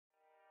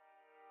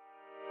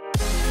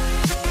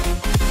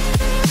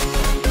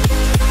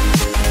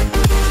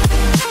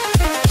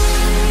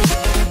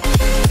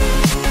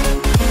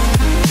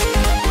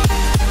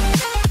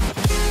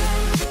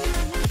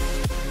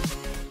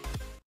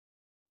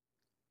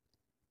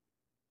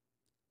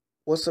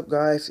What's up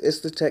guys, it's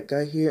the tech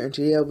guy here, and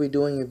today I'll be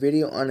doing a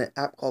video on an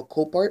app called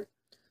Copart.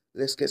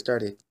 Let's get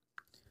started.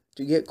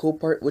 To get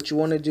Copart, what you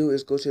want to do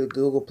is go to the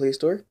Google Play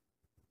Store,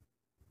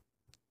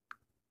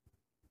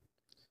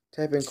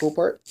 type in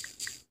Copart.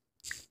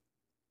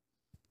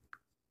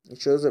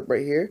 It shows up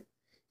right here.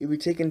 You'll be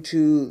taken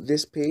to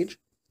this page,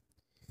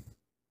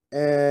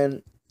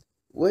 and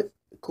what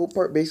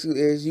Copart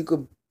basically is, you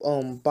could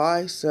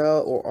buy,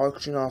 sell, or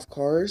auction off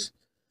cars,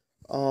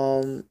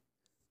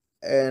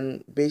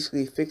 and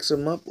basically fix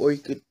them up, or you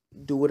could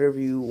do whatever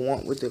you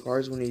want with the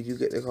cars when you do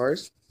get the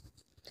cars.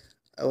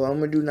 What I'm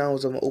going to do now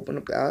is I'm going to open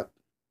up the app.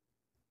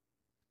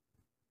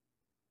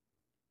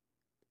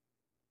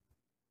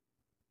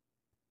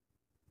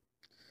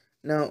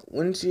 Now,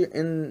 once you're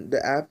in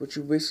the app, what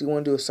you basically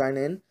want to do is sign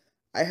in.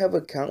 I have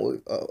an account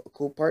with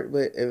Copart,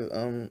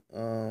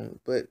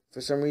 but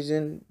for some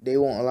reason they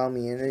won't allow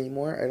me in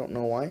anymore. I don't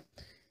know why.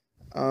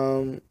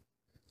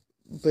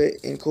 But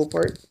in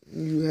Copart,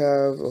 you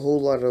have a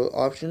whole lot of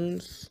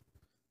options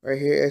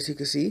right here, as you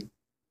can see.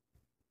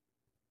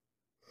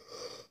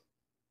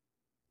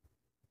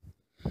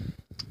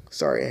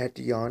 Sorry, I had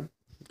to yawn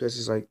because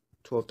it's like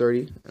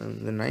 12:30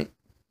 in the night.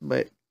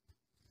 But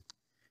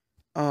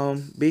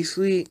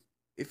basically,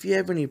 if you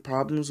have any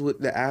problems with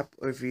the app,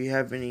 or if you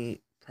have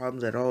any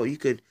problems at all, you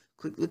could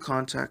click the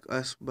contact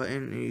us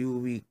button, and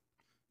you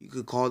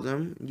could call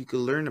them, you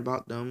could learn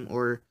about them,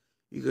 or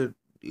you could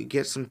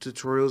get some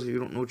tutorials if you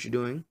don't know what you're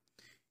doing.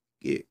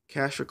 Get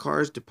cash for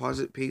cars,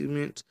 deposit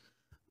payments,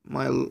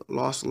 my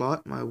lost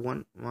lot, my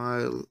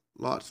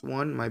lots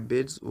one, my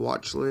bids,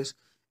 watch list,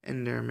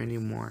 and there are many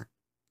more.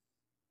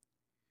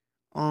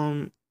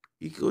 You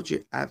can go to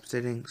your app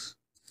settings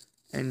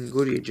and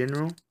go to your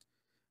general.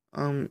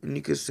 And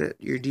you can set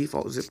your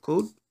default zip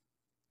code,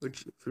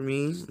 which for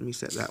me, let me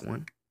set that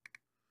one.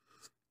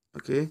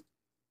 Okay.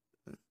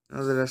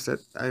 Now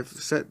that I've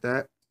set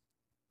that.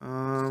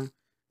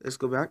 Let's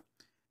go back.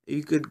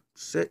 You could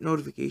set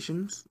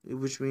notifications,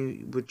 which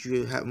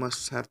you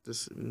must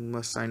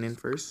sign in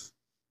first.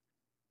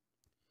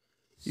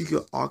 You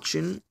could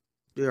auction.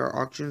 There are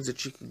auctions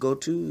that you can go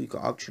to. You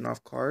can auction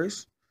off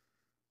cars.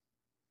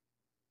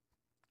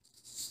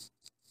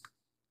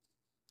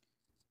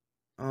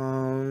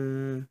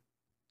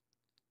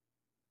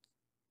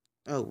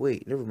 Oh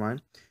wait, never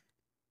mind.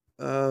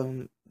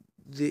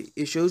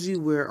 It shows you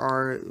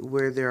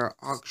where there are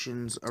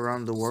auctions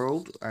around the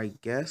world, I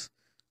guess.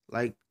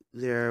 Like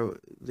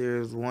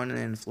there's one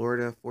in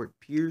Florida, Fort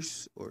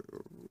Pierce, or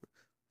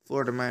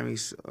Florida, Miami,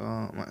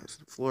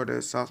 Florida,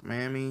 South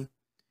Miami,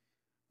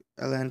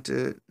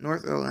 Atlanta,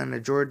 North Atlanta,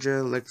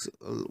 Georgia,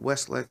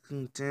 West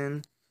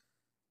Lexington,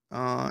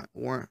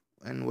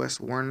 and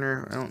West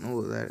Warner. I don't know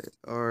what that is,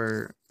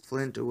 or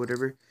Flint or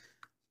whatever.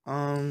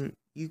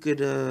 You could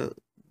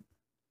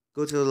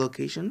go to the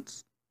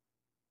locations,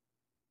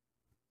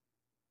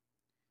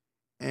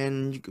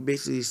 and you can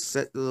basically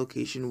set the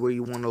location where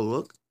you want to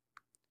look.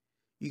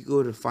 You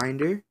go to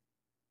Finder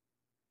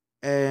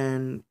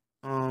and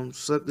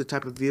select the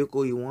type of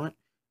vehicle you want,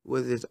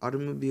 whether it's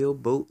automobile,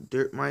 boat,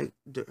 dirt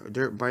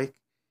bike,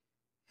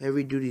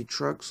 heavy duty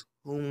trucks,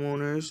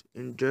 homeowners,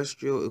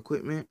 industrial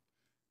equipment,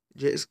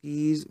 jet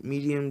skis,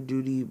 medium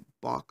duty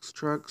box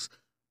trucks,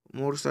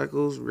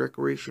 motorcycles,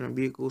 recreational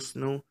vehicles,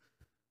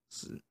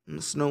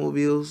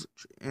 snowmobiles,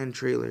 and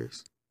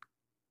trailers.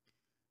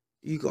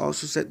 You can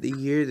also set the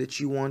year that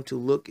you want to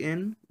look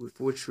in,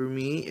 which for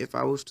me, if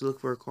I was to look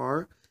for a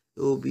car,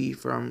 it will be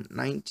from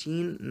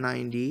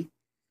 1990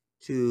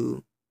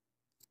 to,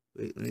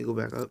 wait, let me go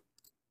back up.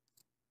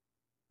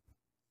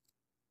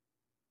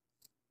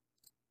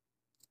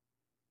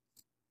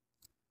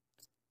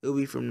 It will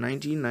be from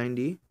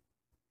 1990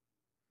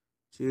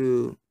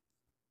 to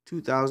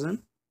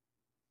 2000.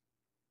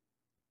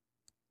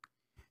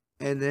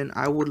 And then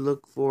I would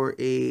look for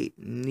a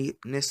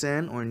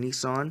Nissan or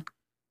Nissan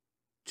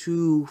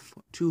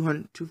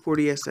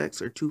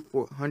 240SX or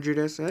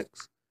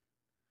 200SX.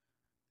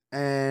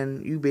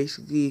 And you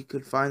basically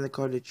could find the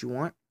car that you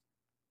want.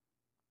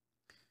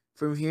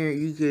 From here,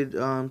 you could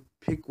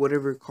pick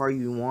whatever car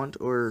you want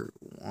or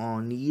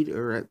need,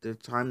 or at the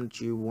time that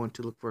you want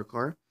to look for a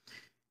car.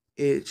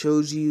 It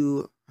shows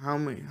you how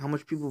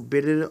much people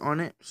bidded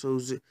on it. So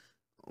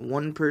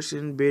one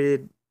person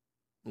bidded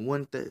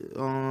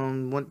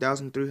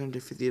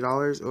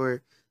 $1,350,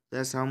 or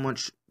that's how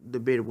much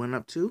the bid went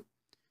up to.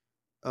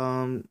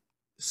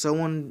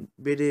 Someone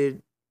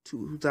bidded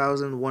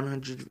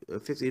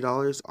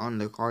 $2,150 on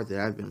the car that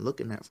I've been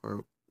looking at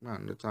for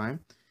around the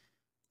time.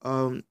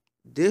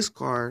 This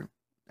car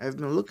I've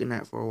been looking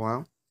at for a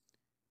while.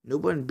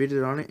 Nobody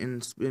bidded on it,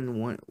 and it's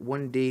been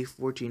one day,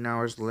 14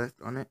 hours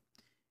left on it.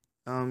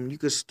 You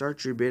could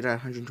start your bid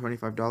at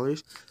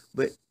 $125,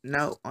 but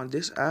now on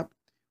this app,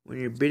 when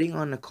you're bidding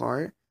on the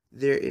car,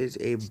 there is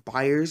a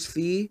buyer's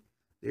fee,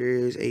 there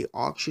is a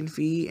auction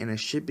fee, and a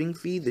shipping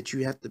fee that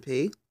you have to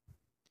pay.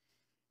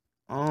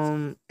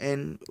 And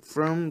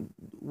from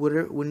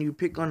whatever, when you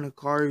pick on a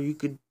car, you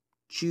could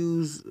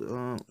choose.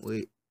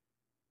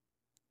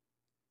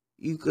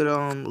 You could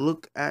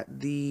look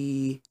at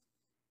the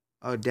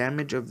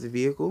damage of the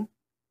vehicle.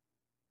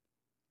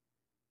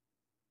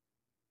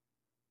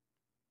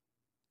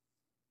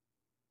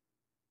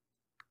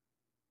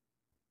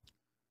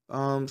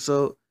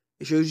 So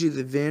it shows you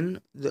the VIN,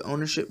 the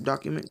ownership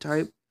document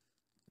type,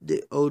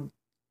 the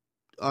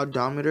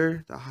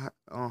odometer, the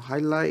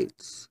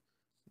highlights,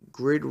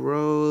 grid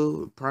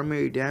row,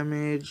 primary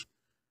damage,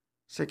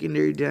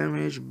 secondary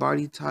damage,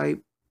 body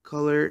type,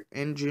 color,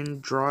 engine,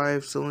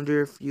 drive,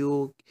 cylinder,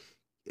 fuel,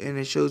 and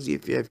it shows you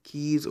if you have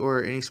keys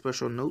or any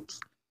special notes.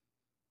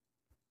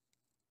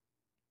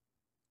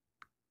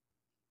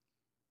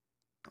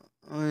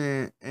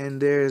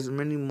 And there's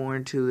many more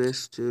to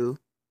this too.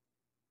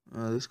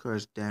 This car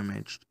is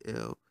damaged.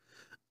 Ew.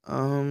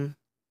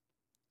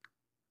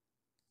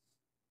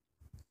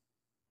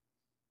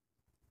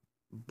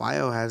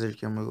 Biohazard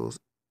chemicals.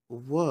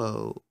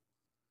 Whoa.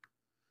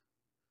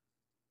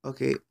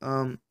 Okay.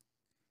 From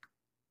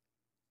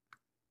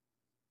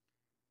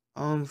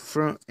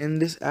in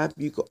this app,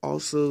 you could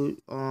also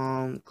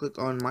click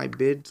on my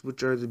bids,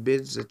 which are the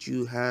bids that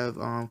you have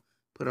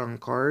put on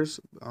cars.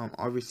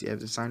 Obviously I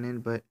have to sign in,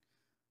 but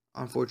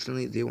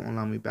unfortunately they won't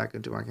allow me back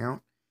into my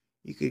account.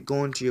 You could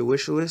go into your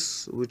wish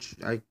list, which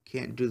I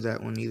can't do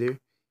that one either.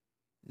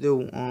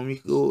 You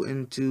could go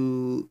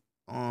into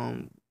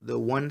the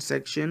one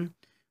section,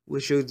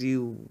 which shows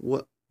you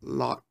what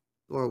lot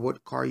or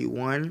what car you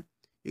won.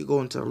 You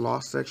go into the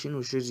lost section,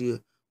 which shows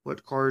you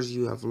what cars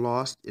you have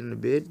lost in the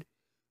bid,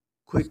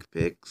 quick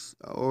picks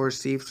or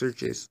save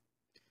searches.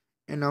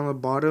 And on the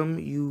bottom,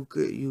 you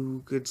could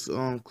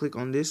click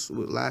on this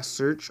with last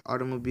search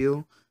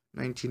automobile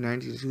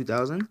 1990 to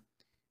 2000.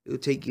 It will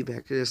take you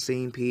back to the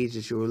same page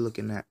that you were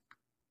looking at.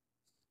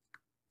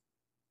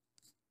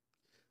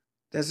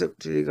 That's it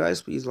today,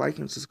 guys. Please like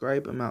and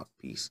subscribe. I'm out.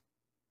 Peace.